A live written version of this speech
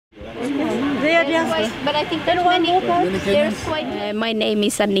But I think there's many. My name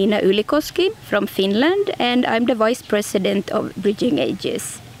is Annina Ylikoski from Finland, and I'm the Vice President of Bridging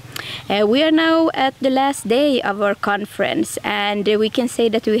Ages. We are now at the last day of our conference, and we can say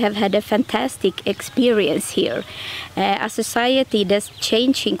that we have had a fantastic experience here. A society that's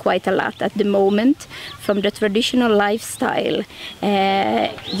changing quite a lot at the moment from the traditional lifestyle.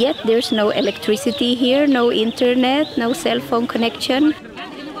 Yet there's no electricity here, no internet, no cell phone connection.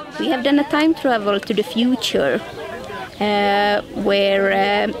 We have done a time travel to the future,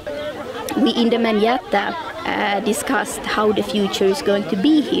 where we in the Manyatta discussed how the future is going to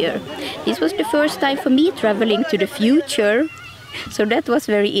be here. This was the first time for me traveling to the future, so that was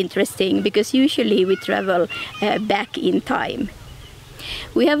very interesting because usually we travel back in time.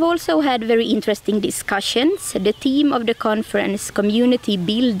 We have also had very interesting discussions. The theme of the conference, community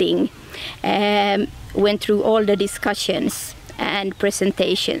building, went through all the discussions and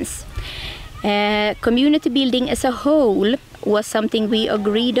presentations. Community building as a whole was something we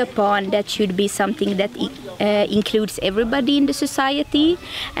agreed upon that should be something that includes everybody in the society,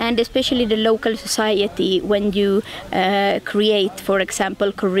 and especially the local society when you create, for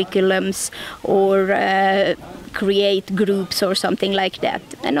example, curriculums or create groups or something like that.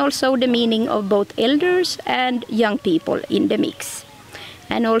 And also the meaning of both elders and young people in the mix,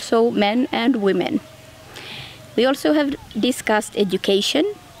 and also men and women. We also have discussed education,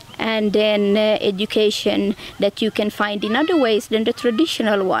 and then education that you can find in other ways than the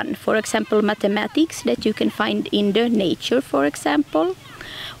traditional one. For example, mathematics that you can find in the nature, for example.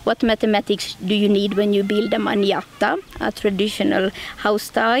 What mathematics do you need when you build a manyatta, a traditional house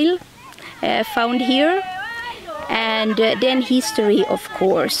style found here? And then history, of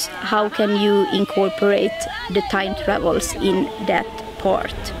course. How can you incorporate the time travels in that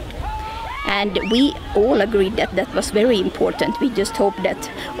part? And we all agreed that that was very important. We just hope that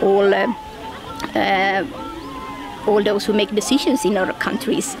all those who make decisions in our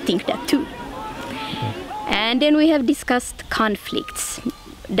countries think that too. And then we have discussed conflicts.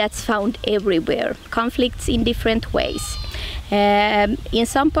 That's found everywhere. Conflicts in different ways. In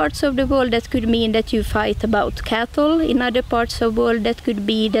some parts of the world that could mean that you fight about cattle. In other parts of the world that could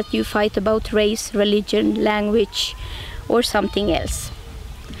be that you fight about race, religion, language, or something else.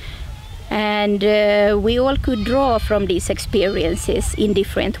 And we all could draw from these experiences in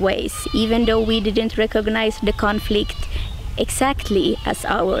different ways. Even though we didn't recognize the conflict exactly as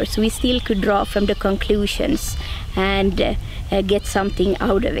ours, we still could draw from the conclusions and get something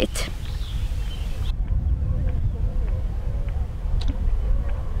out of it.